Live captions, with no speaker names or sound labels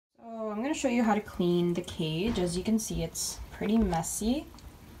going to show you how to clean the cage. As you can see, it's pretty messy.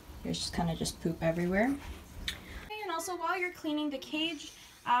 There's just kind of just poop everywhere. And also while you're cleaning the cage,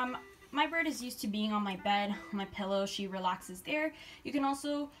 my bird is used to being on my bed, on my pillow. She relaxes there. You can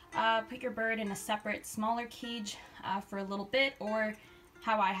also put your bird in a separate, smaller cage for a little bit, or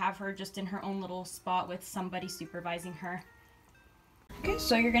how I have her just in her own little spot with somebody supervising her. Okay,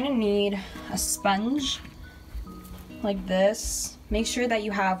 so you're gonna need a sponge like this. Make sure that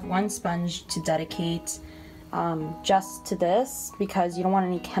you have one sponge to dedicate just to this, because you don't want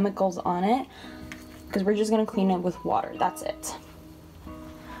any chemicals on it, because we're just gonna clean it with water. That's it.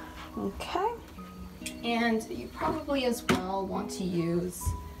 Okay, and you probably as well want to use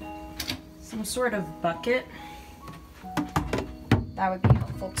some sort of bucket. That would be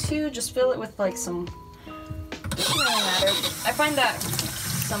helpful too. Just fill it with like some, it doesn't really matter. I find that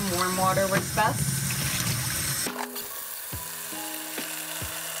some warm water works best.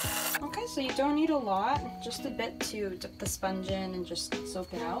 Okay, so you don't need a lot, just a bit to dip the sponge in and just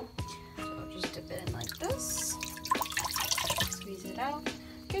soak it out. So just dip it in like this, squeeze it out.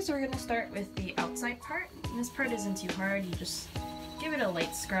 Okay, so we're gonna start with the outside part. And this part isn't too hard. You just give it a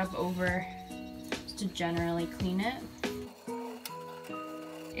light scrub over just to generally clean it.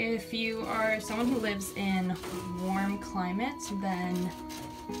 If you are someone who lives in warm climates, then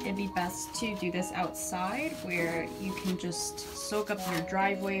it'd be best to do this outside, where you can just soak up your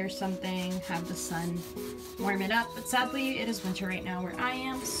driveway or something, have the sun warm it up. But sadly, it is winter right now where I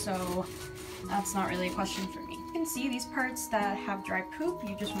am, so that's not really a question for me. You can see these parts that have dry poop,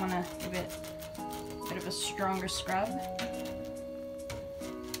 you just want to give it a bit of a stronger scrub,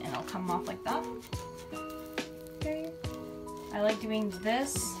 and it'll come off like that. Okay. I like doing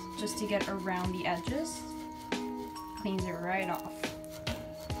this just to get around the edges. Cleans it right off.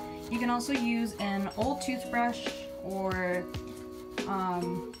 You can also use an old toothbrush or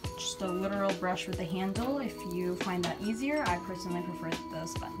just a literal brush with a handle if you find that easier. I personally prefer the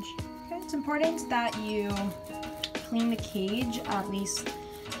sponge. Okay, it's important that you clean the cage at least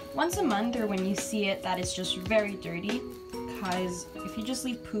once a month, or when you see it that it's just very dirty, because if you just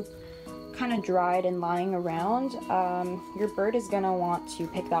leave poop kind of dried and lying around, your bird is gonna want to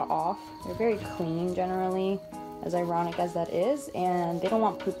pick that off. They're very clean generally, as ironic as that is, and they don't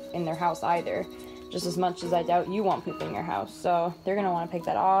want poop in their house either, just as much as I doubt you want poop in your house. So they're gonna want to pick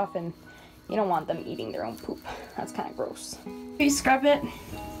that off, and you don't want them eating their own poop. That's kind of gross. You scrub it.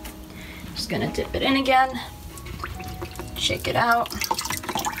 Just gonna dip it in again, shake it out.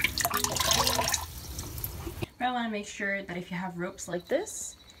 But I want to make sure that if you have ropes like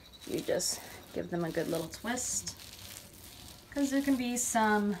this, you just give them a good little twist, because there can be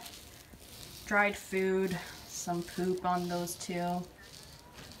some dried food, some poop on those too,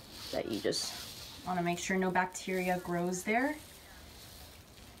 that you just want to make sure no bacteria grows there,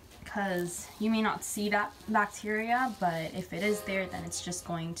 because you may not see that bacteria, but if it is there, then it's just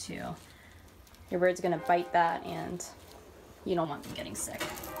going to, your bird's going to bite that, and you don't want them getting sick.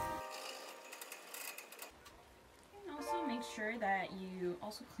 Make sure that you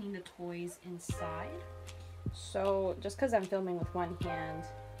also clean the toys inside. So just because I'm filming with one hand,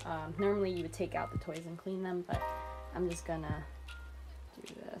 normally you would take out the toys and clean them, but I'm just gonna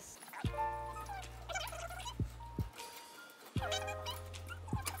do this.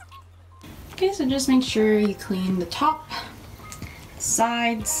 Okay, so just make sure you clean the top, the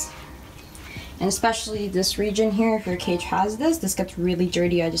sides, and especially this region here. If your cage has this gets really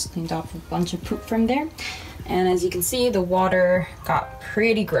dirty. I just cleaned off a bunch of poop from there. And as you can see, the water got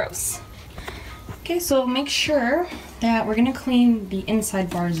pretty gross. Okay, so make sure that we're gonna clean the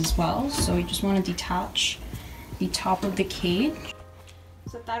inside bars as well. So you just want to detach the top of the cage.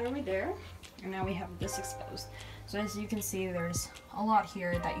 Set that over there, and now we have this exposed. So as you can see, there's a lot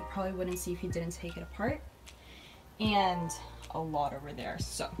here that you probably wouldn't see if you didn't take it apart, and a lot over there.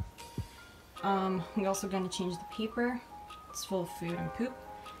 So we're also going to change the paper. It's full of food and poop.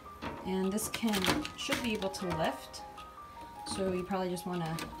 And this should be able to lift, so you probably just want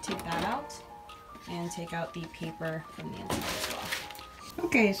to take that out and take out the paper from the inside as well.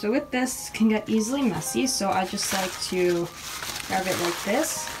 Okay, so with this, it can get easily messy, so I just like to grab it like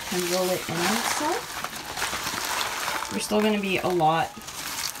this and roll it in on itself. There's still going to be a lot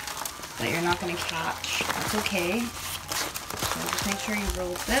that you're not going to catch. That's okay. So just make sure you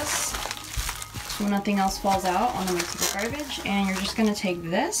roll this so nothing else falls out on the way to the garbage, and you're just going to take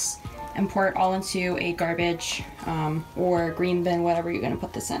this and pour it all into a garbage or green bin, whatever you're going to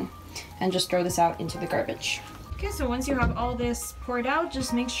put this in, and just throw this out into the garbage. Okay, so once you have all this poured out,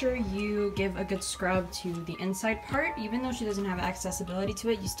 just make sure you give a good scrub to the inside part. Even though she doesn't have accessibility to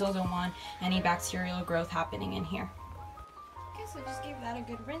it, you still don't want any bacterial growth happening in here. Okay, so just give that a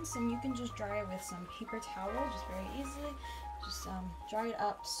good rinse, and you can just dry it with some paper towel, just very easily. Just dry it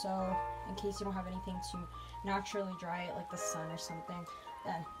up, so in case you don't have anything to naturally dry it, like the sun or something,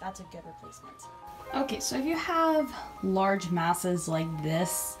 then that's a good replacement. Okay, so if you have large masses like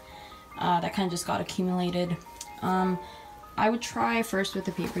this, that kind of just got accumulated, I would try first with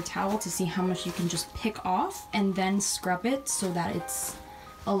the paper towel to see how much you can just pick off, and then scrub it so that it's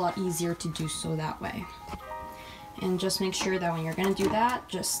a lot easier to do so that way. And just make sure that when you're gonna do that,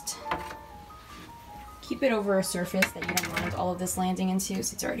 just keep it over a surface that you don't want all of this landing into,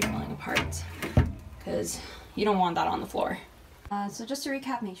 so it's already falling apart, because you don't want that on the floor. So just to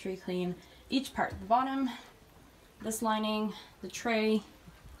recap, make sure you clean each part: the bottom, this lining, the tray,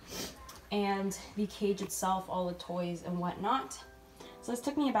 and the cage itself, all the toys and whatnot. So this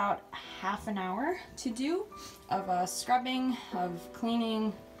took me about half an hour to do, of scrubbing, of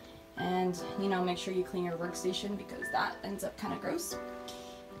cleaning, and you know, make sure you clean your workstation because that ends up kind of gross.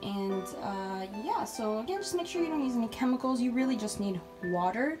 And yeah, so again, just make sure you don't use any chemicals. You really just need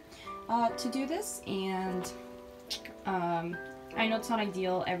water to do this, and I know it's not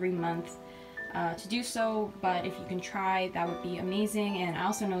ideal every month to do so, but if you can try, that would be amazing. And I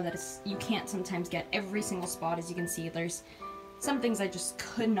also know that you can't sometimes get every single spot. As you can see, there's some things I just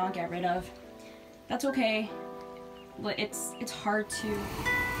could not get rid of. That's okay. It's hard to...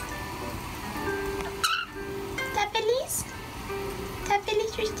 ¿Está feliz? ¿Está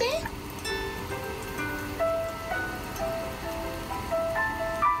feliz, Tristan?